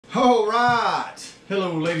All right.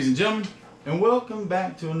 Hello, ladies and gentlemen, and welcome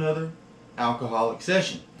back to another alcoholic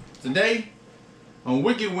session. Today, on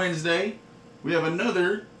Wicked Wednesday, we have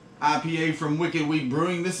another IPA from Wicked Wheat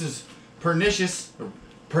Brewing. This is Pernicious, or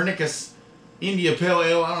Pernicious India Pale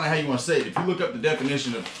Ale. I don't know how you want to say it. If you look up the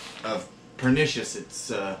definition of Pernicious,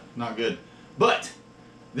 it's not good. But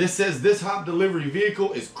this says this hop delivery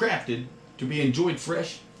vehicle is crafted to be enjoyed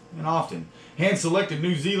fresh and often. Hand-selected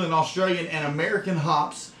New Zealand, Australian, and American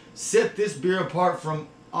hops set this beer apart from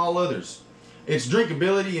all others. Its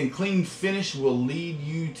drinkability and clean finish will lead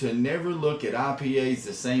you to never look at IPAs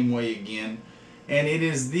the same way again. And it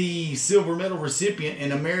is the silver medal recipient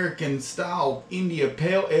in American Style India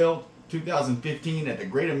Pale Ale 2015 at the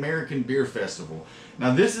Great American Beer Festival.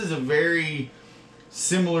 Now this is a very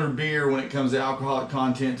similar beer when it comes to alcoholic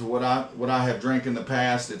content to what I have drank in the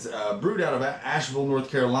past. It's brewed out of Asheville,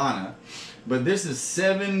 North Carolina, but this is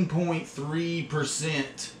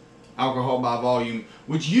 7.3% alcohol by volume,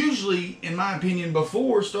 which usually, in my opinion,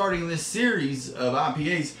 before starting this series of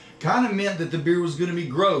IPAs, kind of meant that the beer was going to be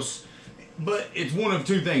gross. But it's one of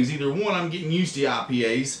two things. Either one, I'm getting used to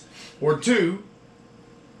IPAs, or two,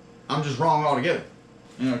 I'm just wrong altogether.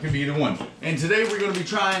 You know, it could be either one. And today we're going to be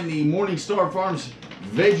trying the Morningstar Farms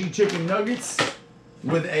Veggie Chicken Nuggets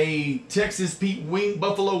with a Texas Pete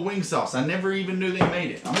buffalo wing sauce. I never even knew they made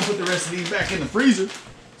it. I'm going to put the rest of these back in the freezer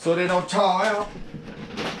so they don't thaw out.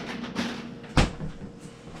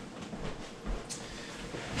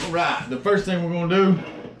 Alright, the first thing we're going to do,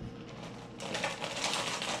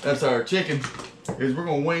 that's our chicken, is we're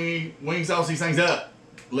going to wing sauce these things up.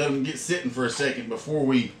 Let them get sitting for a second before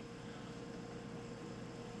we...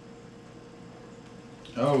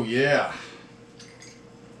 Oh yeah.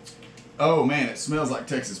 Oh man, it smells like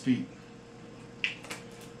Texas Pete.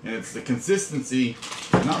 And it's the consistency,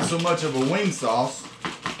 not so much of a wing sauce,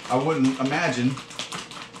 I wouldn't imagine.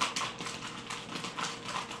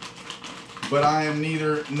 But I am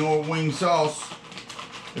neither nor wing sauce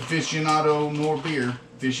aficionado nor beer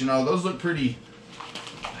aficionado. Those look pretty.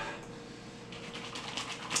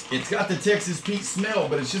 It's got the Texas Pete smell,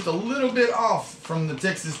 but it's just a little bit off from the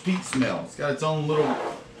Texas Pete smell. It's got its own little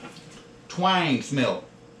twang smell.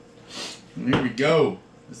 And here we go.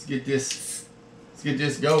 Let's get this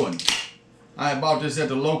going. I bought this at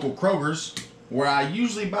the local Kroger's, where I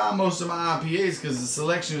usually buy most of my IPAs because the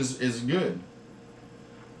selection is good.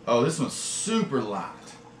 Oh, this one's super light.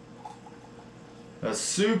 A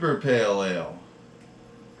super pale ale.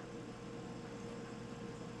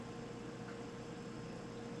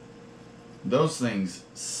 Those things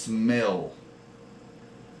smell.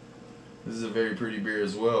 This is a very pretty beer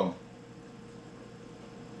as well.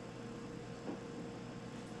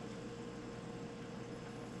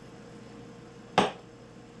 I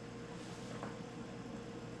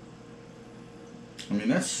mean,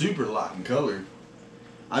 that's super light in color.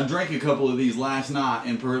 I drank a couple of these last night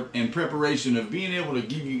in preparation of being able to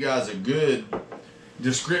give you guys a good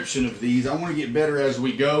description of these. I want to get better as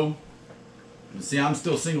we go. See, I'm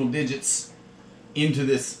still single digits into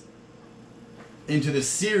this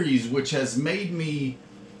series, which has made me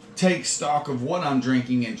take stock of what I'm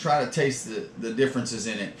drinking and try to taste the differences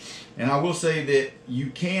in it. And I will say that you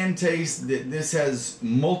can taste that this has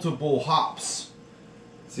multiple hops.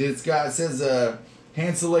 See, it says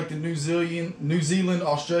hand-selected New Zealand,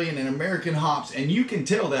 Australian, and American hops, and you can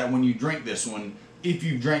tell that when you drink this one if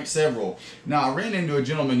you've drank several. Now, I ran into a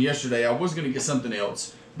gentleman yesterday. I was going to get something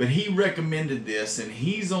else, but he recommended this, and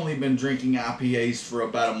he's only been drinking IPAs for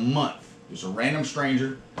about a month. Just a random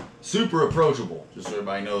stranger, super approachable. Just so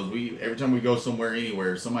everybody knows, every time we go somewhere,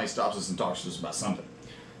 anywhere, somebody stops us and talks to us about something.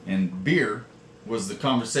 And beer was the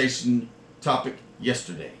conversation topic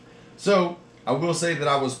yesterday. So I will say that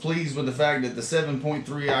I was pleased with the fact that the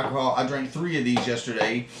 7.3 alcohol, I drank 3 of these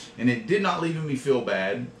yesterday, and it did not leave me feel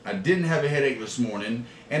bad. I didn't have a headache this morning,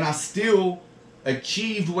 and I still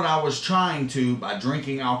achieved what I was trying to by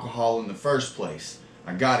drinking alcohol in the first place.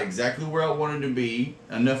 I got exactly where I wanted to be,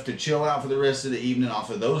 enough to chill out for the rest of the evening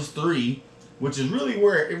off of those 3, which is really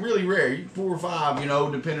rare. 4 or 5, you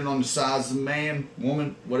know, depending on the size of the man,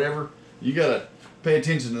 woman, whatever. You gotta pay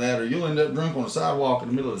attention to that, or you'll end up drunk on a sidewalk in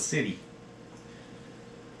the middle of the city.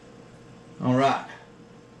 All right.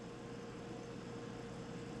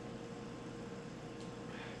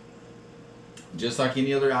 Just like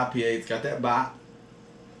any other IPA, it's got that bite.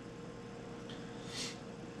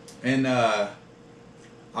 And I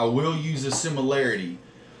will use a similarity.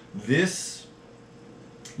 This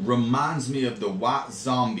reminds me of the White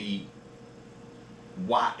Zombie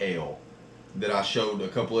White Ale that I showed a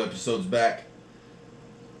couple episodes back.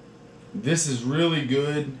 This is really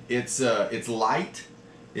good. It's light.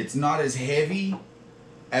 It's not as heavy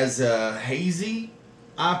as a hazy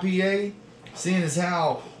IPA, seeing as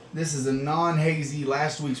how this is a non-hazy,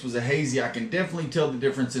 last week's was a hazy, I can definitely tell the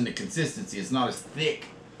difference in the consistency. It's not as thick.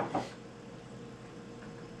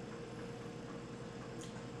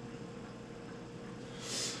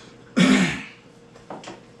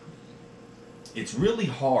 It's really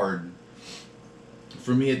hard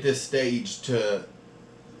for me at this stage to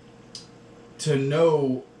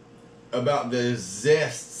know about the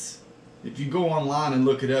zests. If you go online and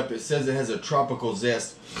look it up, it says it has a tropical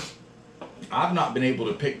zest. I've not been able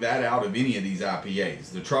to pick that out of any of these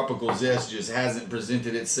IPAs. The tropical zest just hasn't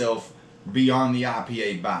presented itself beyond the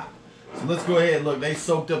IPA bite. So let's go ahead. Look, they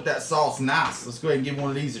soaked up that sauce nice. Let's go ahead and give one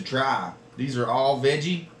of these a try. These are all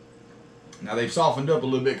veggie. Now they've softened up a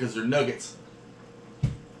little bit because they're nuggets.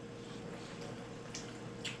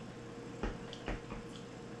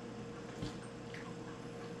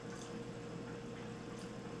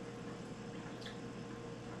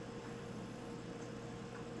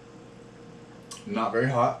 Not very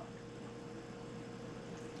hot.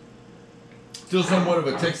 Still somewhat of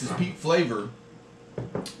a Texas Pete flavor,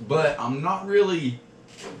 but I'm not really,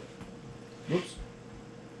 whoops,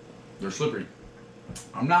 they're slippery.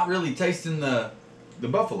 I'm not really tasting the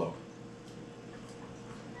buffalo.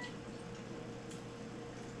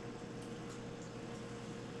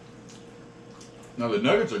 Now the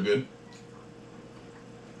nuggets are good.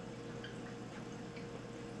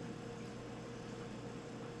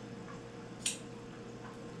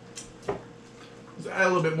 Let's add a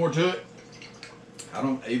little bit more to it.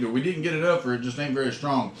 Either we didn't get enough or it just ain't very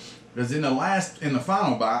strong. Because in the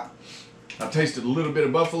final bite, I tasted a little bit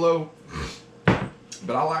of buffalo,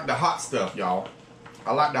 but I like the hot stuff, y'all.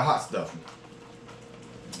 I like the hot stuff.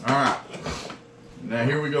 All right, now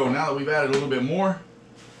here we go. Now that we've added a little bit more,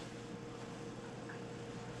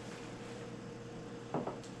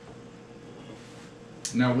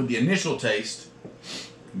 now with the initial taste,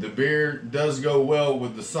 the beer does go well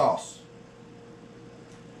with the sauce.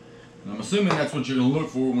 And I'm assuming that's what you're going to look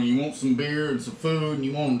for when you want some beer and some food and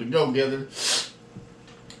you want them to go together.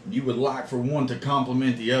 You would like for one to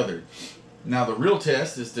complement the other. Now the real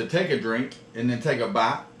test is to take a drink and then take a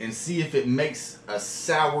bite and see if it makes a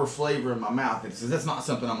sour flavor in my mouth. Because that's not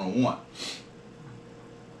something I'm going to want.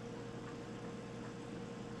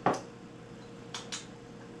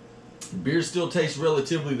 Beer still tastes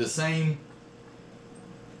relatively the same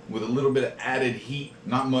with a little bit of added heat.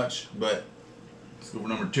 Not much, but let's go for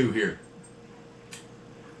number 2 here.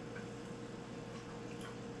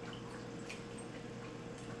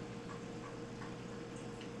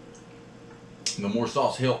 The more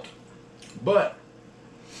sauce helped, but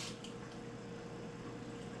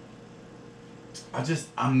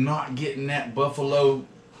I'm not getting that buffalo.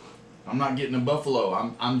 I'm not getting a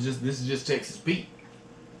buffalo. This is just Texas Pete,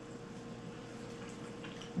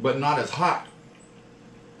 but not as hot.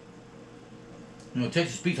 You know,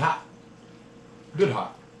 Texas Pete's hot. Good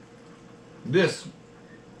hot. This,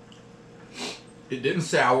 it didn't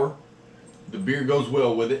sour. The beer goes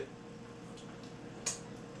well with it.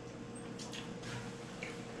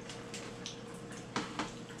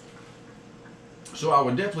 So I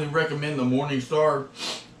would definitely recommend the Morningstar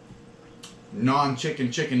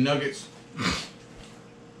non-chicken chicken nuggets.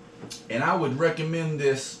 And I would recommend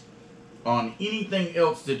this on anything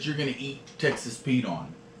else that you're going to eat Texas Pete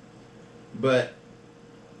on. But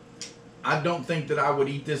I don't think that I would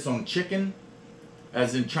eat this on chicken,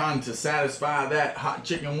 as in trying to satisfy that hot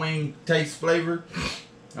chicken wing taste flavor.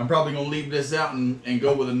 I'm probably going to leave this out and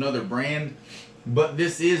go with another brand. But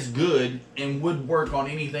this is good and would work on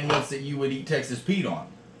anything else that you would eat Texas Pete on.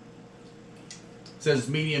 It says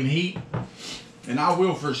medium heat. And I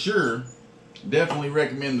will for sure definitely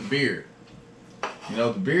recommend the beer. You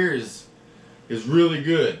know, the beer is really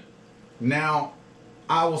good. Now,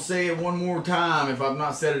 I will say it one more time if I've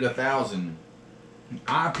not said it 1,000.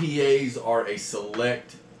 IPAs are a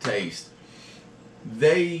select taste.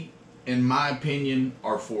 They, in my opinion,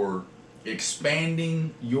 are for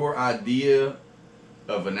expanding your idea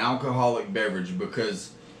of an alcoholic beverage,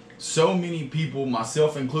 because so many people,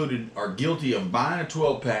 myself included, are guilty of buying a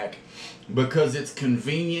 12-pack because it's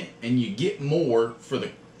convenient and you get more for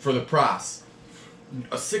the price.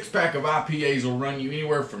 A 6-pack of IPAs will run you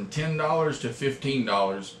anywhere from $10 to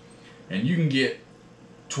 $15, and you can get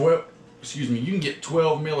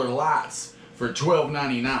 12 Miller Lights for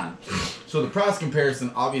 $12.99. So the price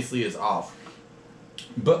comparison obviously is off.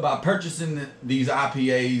 But by purchasing these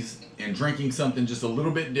IPAs and drinking something just a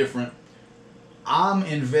little bit different, I'm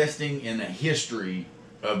investing in a history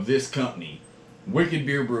of this company, Wicked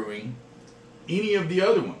Beer Brewing. Any of the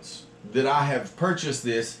other ones that I have purchased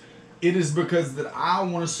this, It is because that I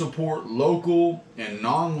want to support local and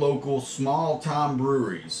non-local small-time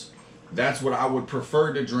breweries. That's what I would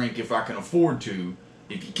prefer to drink if I can afford to.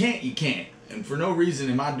 If you can't, you can't. And for no reason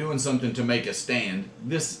am I doing something to make a stand.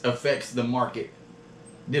 This affects the market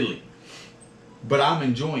diddly. But I'm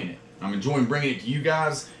enjoying it. I'm enjoying bringing it to you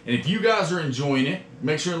guys. And if you guys are enjoying it,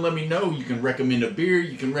 make sure and let me know. You can recommend a beer.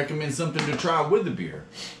 You can recommend something to try with the beer.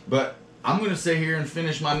 But I'm going to sit here and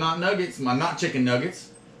finish my not chicken nuggets.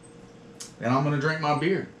 And I'm going to drink my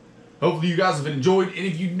beer. Hopefully you guys have enjoyed. And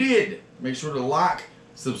if you did, make sure to like,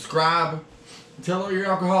 subscribe, and tell all your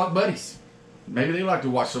alcoholic buddies. Maybe they like to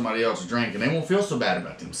watch somebody else drink and they won't feel so bad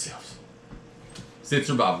about themselves. Sid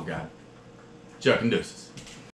Survival Guide. Chuck and deuces.